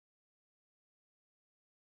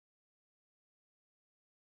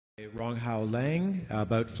Rong-Hao Liang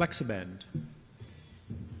about FlexiBend.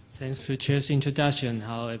 Thanks for Chair's introduction.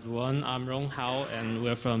 Hello everyone, I'm Rong-Hao and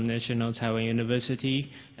we're from National Taiwan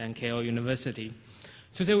University and KO University.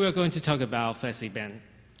 Today we're going to talk about FlexiBend,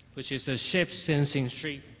 which is a shape sensing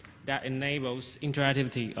strip that enables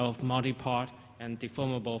interactivity of multi-part and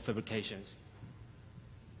deformable fabrications.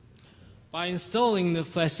 By installing the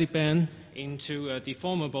FlexiBend into a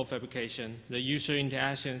deformable fabrication, the user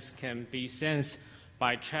interactions can be sensed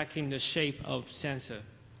by tracking the shape of sensor.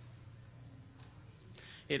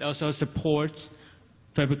 It also supports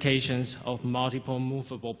fabrications of multiple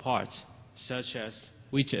movable parts, such as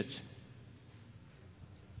widgets.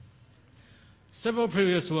 Several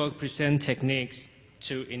previous work present techniques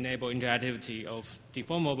to enable interactivity of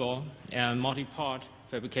deformable and multi-part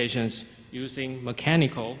fabrications using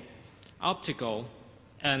mechanical, optical,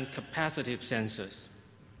 and capacitive sensors.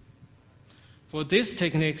 For these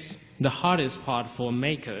techniques, the hardest part for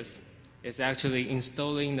makers is actually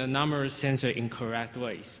installing the numerous sensors in correct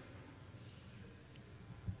ways.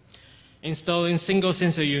 Installing single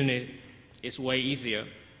sensor unit is way easier.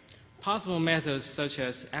 Possible methods such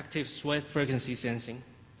as active sweat frequency sensing,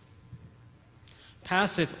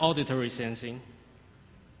 passive auditory sensing,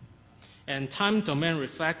 and time domain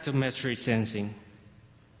reflectometry sensing.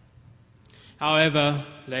 However,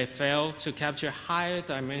 they fail to capture higher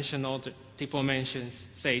dimensional deformations,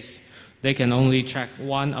 since they can only track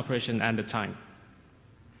one operation at a time.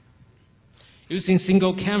 Using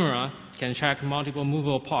single camera can track multiple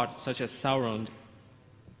movable parts, such as surround.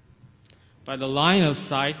 But the line of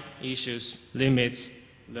sight issues limits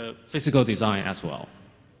the physical design as well.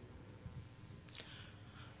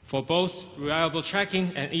 For both reliable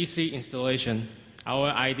tracking and easy installation, our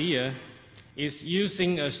idea is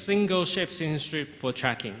using a single shape sensing strip for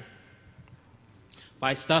tracking.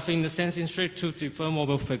 By stuffing the sensing strip to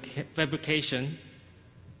deformable fabrication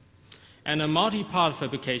and a multi-part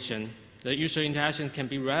fabrication, the user interactions can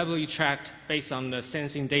be reliably tracked based on the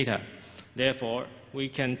sensing data. Therefore, we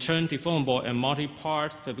can turn deformable and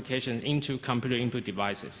multi-part fabrication into computer input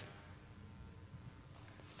devices.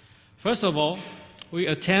 First of all, we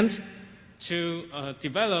attempt to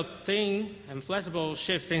develop thin and flexible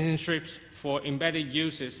shape sensing strips for embedded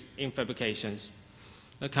uses in fabrications.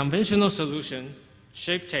 The conventional solution,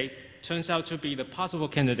 shape tape, turns out to be the possible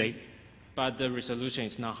candidate, but the resolution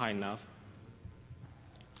is not high enough.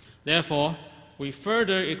 Therefore, we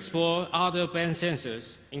further explore other bend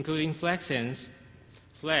sensors, including FlexSense,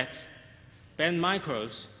 Flex, bend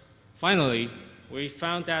micros. Finally, we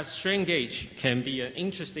found that strain gauge can be an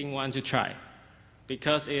interesting one to try,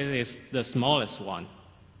 because it is the smallest one.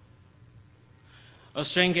 A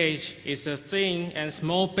strain gauge is a thin and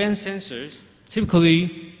small bend sensor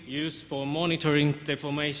typically used for monitoring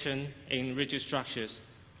deformation in rigid structures.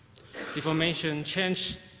 Deformation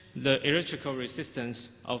changes the electrical resistance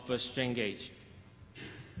of a strain gauge.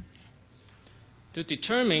 To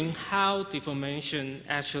determine how deformation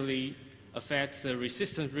actually affects the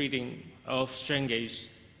resistance reading of strain gauge,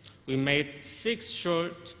 we made 6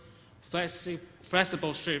 short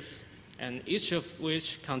flexible strips, and each of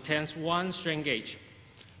which contains 1 strain gauge.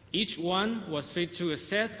 Each one was fit to a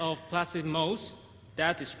set of plastic molds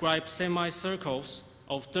that describe semicircles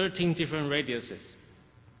of 13 different radiuses.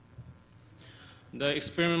 The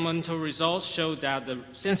experimental results show that the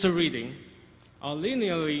sensor reading are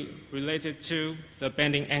linearly related to the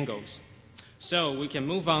bending angles. So we can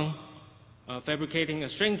move on fabricating a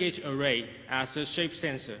strain gauge array as a shape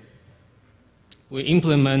sensor. We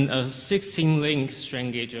implement a 16-link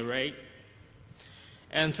strain gauge array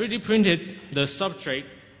and 3D printed the substrate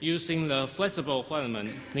using the flexible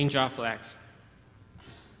filament Ninja Flex.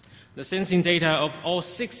 The sensing data of all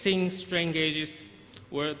 16 strain gauges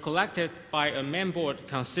were collected by a mainboard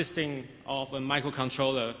consisting of a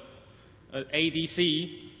microcontroller, an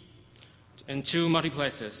ADC, and 2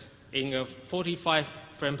 multiplexers in a 45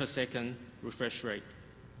 frames per second refresh rate.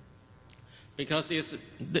 Because it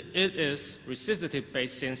is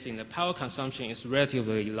resistive-based sensing, the power consumption is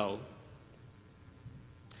relatively low.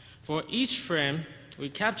 For each frame, we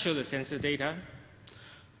capture the sensor data,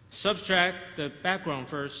 subtract the background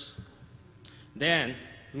first, then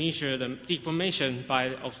measure the deformation by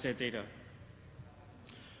the offset data.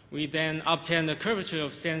 We then obtain the curvature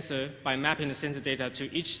of sensor by mapping the sensor data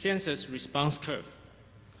to each sensor's response curve,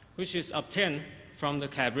 which is obtained from the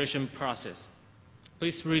calibration process.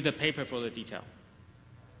 Please read the paper for the detail.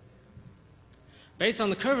 Based on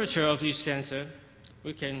the curvature of each sensor,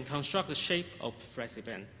 we can construct the shape of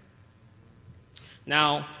FlexiBend.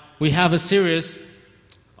 Now, we have a series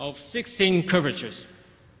of 16 curvatures.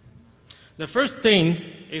 The first thing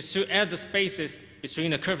is to add the spaces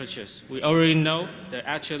between the curvatures. We already know the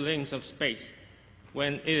actual length of space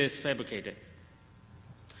when it is fabricated.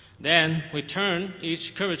 Then we turn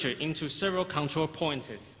each curvature into several control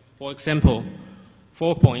points. For example,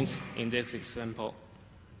 4 points in this example.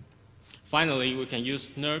 Finally, we can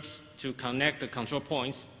use NURBS to connect the control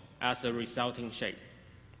points as a resulting shape.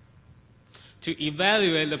 To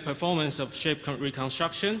evaluate the performance of shape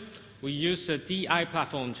reconstruction, we use the DI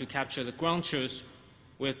platform to capture the ground truth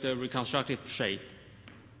with the reconstructed shape.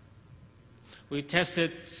 We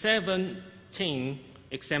tested 17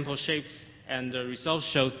 example shapes, and the results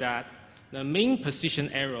showed that the mean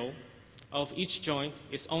position error of each joint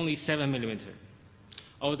is only 7 millimeters.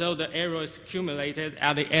 Although the error is accumulated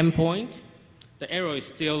at the end point, the error is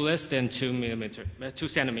still less than 2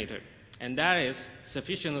 centimeters, and that is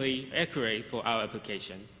sufficiently accurate for our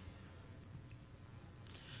application.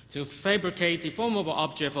 To fabricate deformable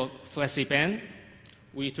object for FlexiBend,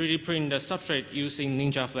 we 3D print the substrate using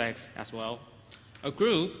Ninja Flex as well. A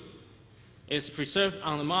groove is preserved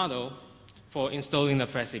on the model for installing the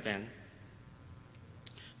FlexiBend.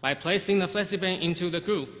 By placing the FlexiBend into the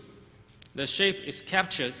groove, the shape is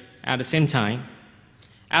captured at the same time.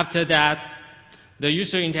 After that, the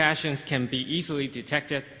user interactions can be easily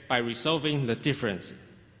detected by resolving the difference.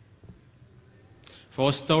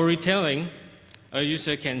 For storytelling, a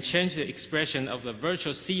user can change the expression of the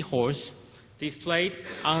virtual seahorse displayed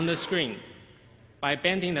on the screen by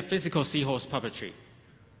bending the physical seahorse puppetry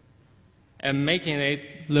and making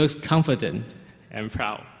it look confident and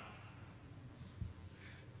proud.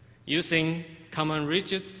 Using common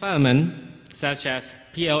rigid filament such as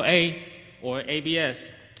PLA or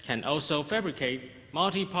ABS can also fabricate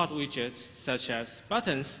multi-part widgets such as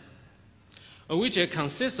buttons. A widget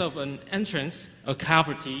consists of an entrance, a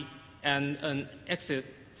cavity, and an exit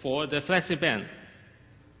for the FlexiBend.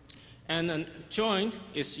 And a joint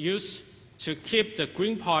is used to keep the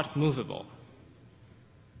green part movable.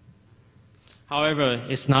 However,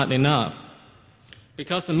 it's not enough.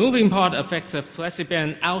 Because the moving part affects the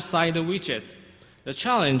FlexiBend outside the widget, the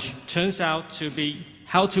challenge turns out to be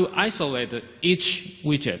how to isolate each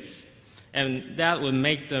widget, and that would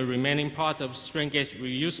make the remaining part of strain gauge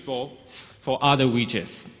reusable for other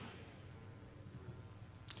widgets.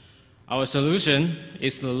 Our solution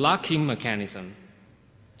is the locking mechanism.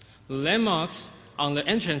 The landmarks on the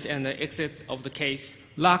entrance and the exit of the case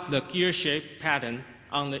lock the gear shape pattern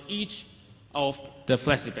on each of the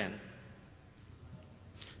FlexiBend.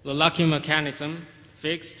 The locking mechanism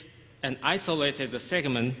fixed and isolated the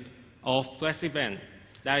segment of FlexiBend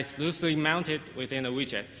that is loosely mounted within the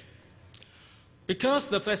widget. Because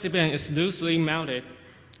the FlexiBend is loosely mounted,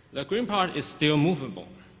 the green part is still movable.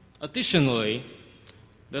 Additionally,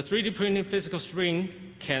 the 3D printed physical spring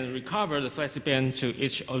can recover the FlexiBend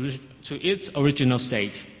to its original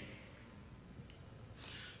state.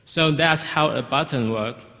 So that's how a button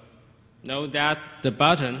works. Note that the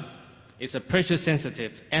button is a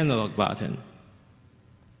pressure-sensitive analog button.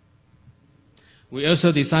 We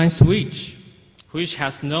also designed switch, which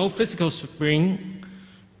has no physical spring,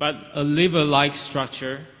 but a lever-like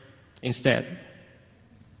structure instead.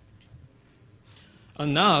 A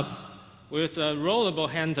knob with a rollable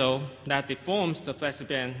handle that deforms the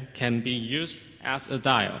FlexiBend can be used as a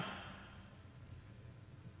dial.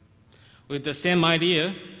 With the same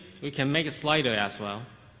idea, we can make a slider as well.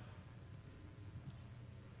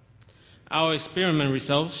 Our experiment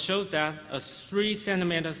results showed that a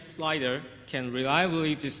 3-centimeter slider can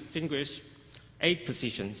reliably distinguish 8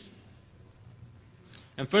 positions.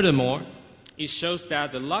 And furthermore, it shows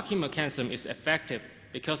that the locking mechanism is effective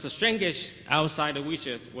because the strain gauges outside the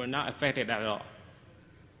widget were not affected at all.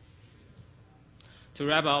 To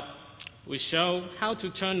wrap up, we show how to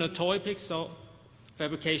turn the toy pixel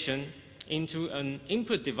fabrication into an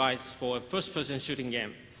input device for a first-person shooting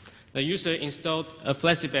game. The user installed a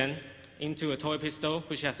FlexiBend into a toy pistol,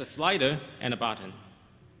 which has a slider and a button.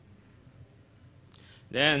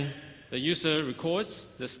 Then the user records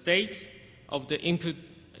the states of the input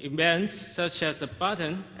events, such as a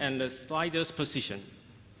button and the slider's position.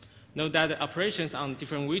 Note that the operations on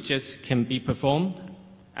different widgets can be performed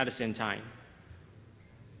at the same time.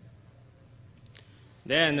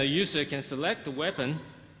 Then the user can select the weapon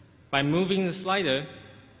by moving the slider,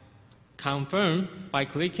 confirm by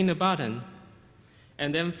clicking the button,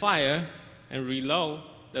 and then fire and reload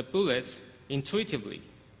the bullets intuitively.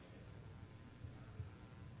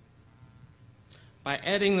 By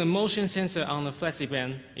adding the motion sensor on the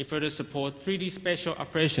FlexiBend, it further supports 3D spatial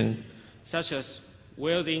operations, such as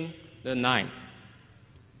wielding the knife.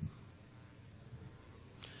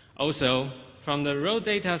 Also, from the raw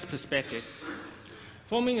data's perspective,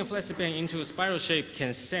 forming a FlexiBend into a spiral shape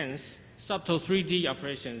can sense subtle 3D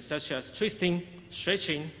operations such as twisting,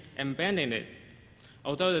 stretching, and bending it,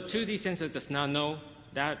 although the 2D sensor does not know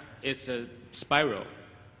that it's a spiral.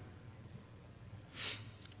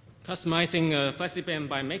 Customizing FlexiBend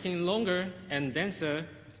by making it longer and denser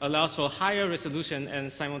allows for higher resolution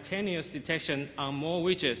and simultaneous detection on more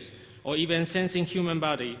widgets, or even sensing human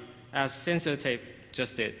body, as sensor tape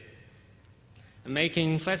just did.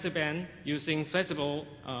 Making FlexiBend using flexible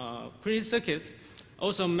printed circuits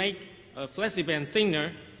also make FlexiBend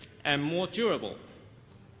thinner and more durable,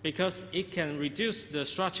 because it can reduce the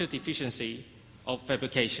structure deficiency of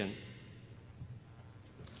fabrication.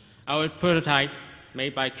 Our prototype,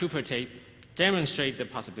 made by Cooper Tape, demonstrates the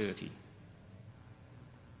possibility.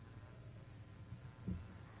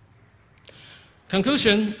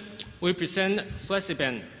 Conclusion, we present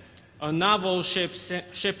FlexiBend, a novel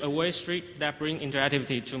shape-away strip that brings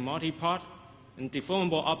interactivity to multi-part and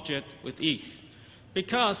deformable object with ease,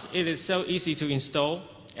 because it is so easy to install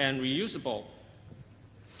and reusable.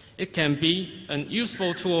 It can be a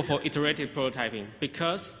useful tool for iterative prototyping,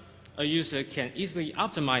 because a user can easily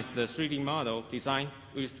optimize the 3D model design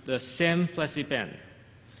with the same FlexiBend.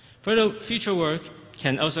 Further future work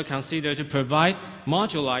can also consider to provide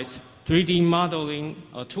modularized 3D modeling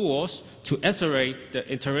tools to accelerate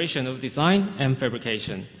the iteration of design and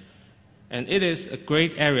fabrication. And it is a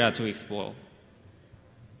great area to explore.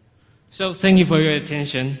 So thank you for your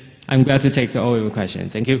attention. I'm glad to take all your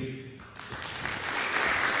questions. Thank you.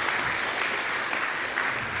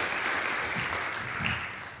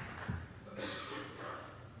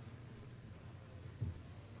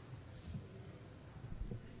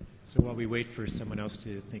 So while we wait for someone else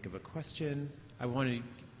to think of a question,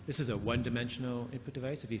 this is a one-dimensional input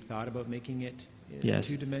device. Have you thought about making it in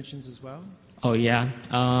 2 dimensions as well? Oh, yeah.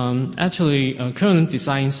 Actually, current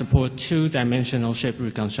design supports 2-dimensional shape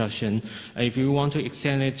reconstruction. If you want to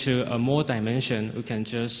extend it to a more dimension, we can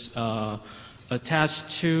just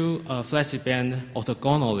attach 2 FlexiBend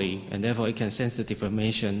orthogonally, and therefore it can sense the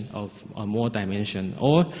deformation of more dimension.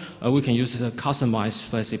 Or we can use the customized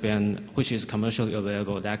FlexiBend, which is commercially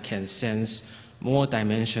available, that can sense more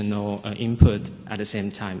dimensional input at the same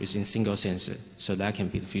time using single sensor. So that can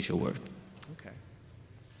be the future work. Okay.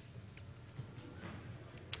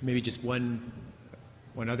 Maybe just one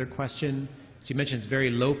other question. So you mentioned it's very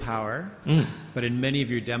low power, but in many of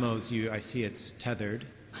your demos, I see it's tethered.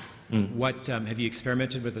 What have you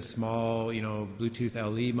experimented with a small, Bluetooth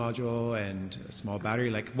LE module and a small battery?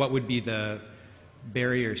 Like, what would be the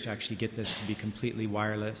barriers to actually get this to be completely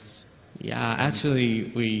wireless? Yeah,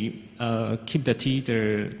 actually, we keep the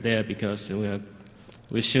tether there because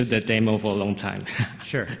we shoot the demo for a long time.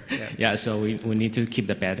 Sure. Yeah, so we need to keep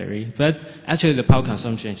the battery. But actually, the power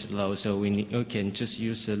consumption is low, so we can just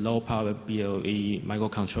use the low-power BLE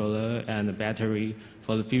microcontroller and the battery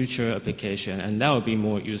for the future application, and that will be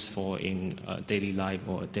more useful in daily life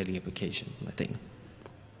or daily application, I think.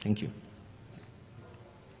 Thank you.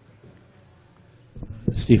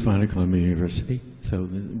 Steve Fonda, Columbia University. So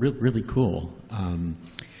really cool.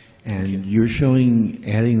 And you're showing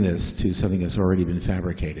adding this to something that's already been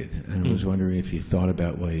fabricated. And I was wondering if you thought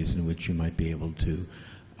about ways in which you might be able to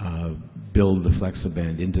build the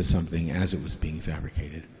FlexiBend into something as it was being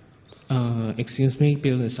fabricated. Excuse me,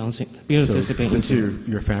 build something. Since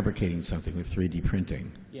you're fabricating something with 3D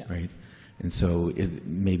printing, right? And so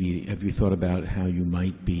maybe have you thought about how you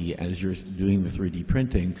might be, as you're doing the 3D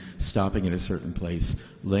printing, stopping at a certain place,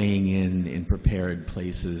 laying in prepared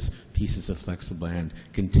places, pieces of FlexiBend,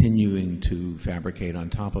 continuing to fabricate on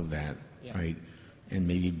top of that, right? And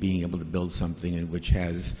maybe being able to build something in which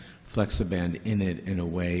has FlexiBend in it in a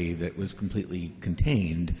way that was completely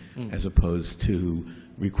contained, as opposed to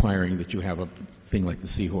requiring that you have a thing like the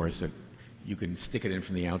seahorse that you can stick it in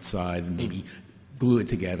from the outside and maybe glue it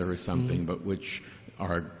together or something, but which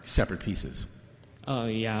are separate pieces.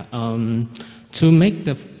 To make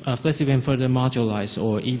the FlexiBend further modularized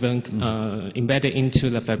or even embedded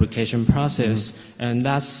into the fabrication process, and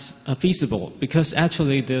that's feasible because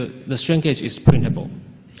actually the strain gauge is printable.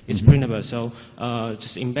 It's printable, so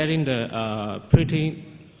just embedding the printing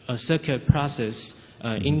circuit process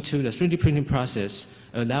into the 3D printing process,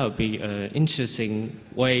 that would be an interesting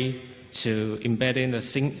way to embed in the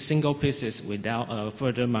single pieces without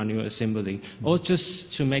further manual assembly, or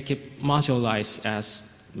just to make it modularized as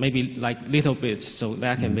maybe like little bits so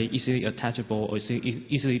that can be easily attachable or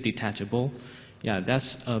easily detachable. Yeah,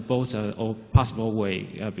 that's both a possible way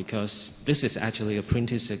because this is actually a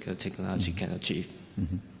printed circuit technology can achieve.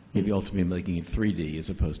 Maybe ultimately making it 3D as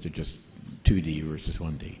opposed to just 2D versus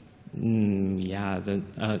 1D.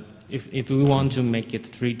 If we want to make it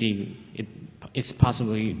 3D, it's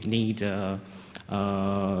possibly need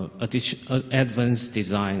advanced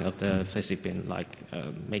design of the FlexiBend, like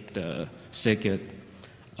make the circuit.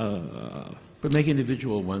 But make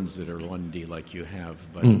individual ones that are 1D like you have,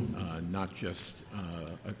 but not just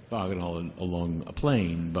orthogonal along a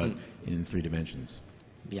plane, but in 3 dimensions.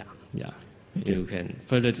 Yeah, yeah. You can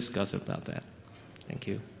further discuss about that. Thank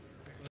you.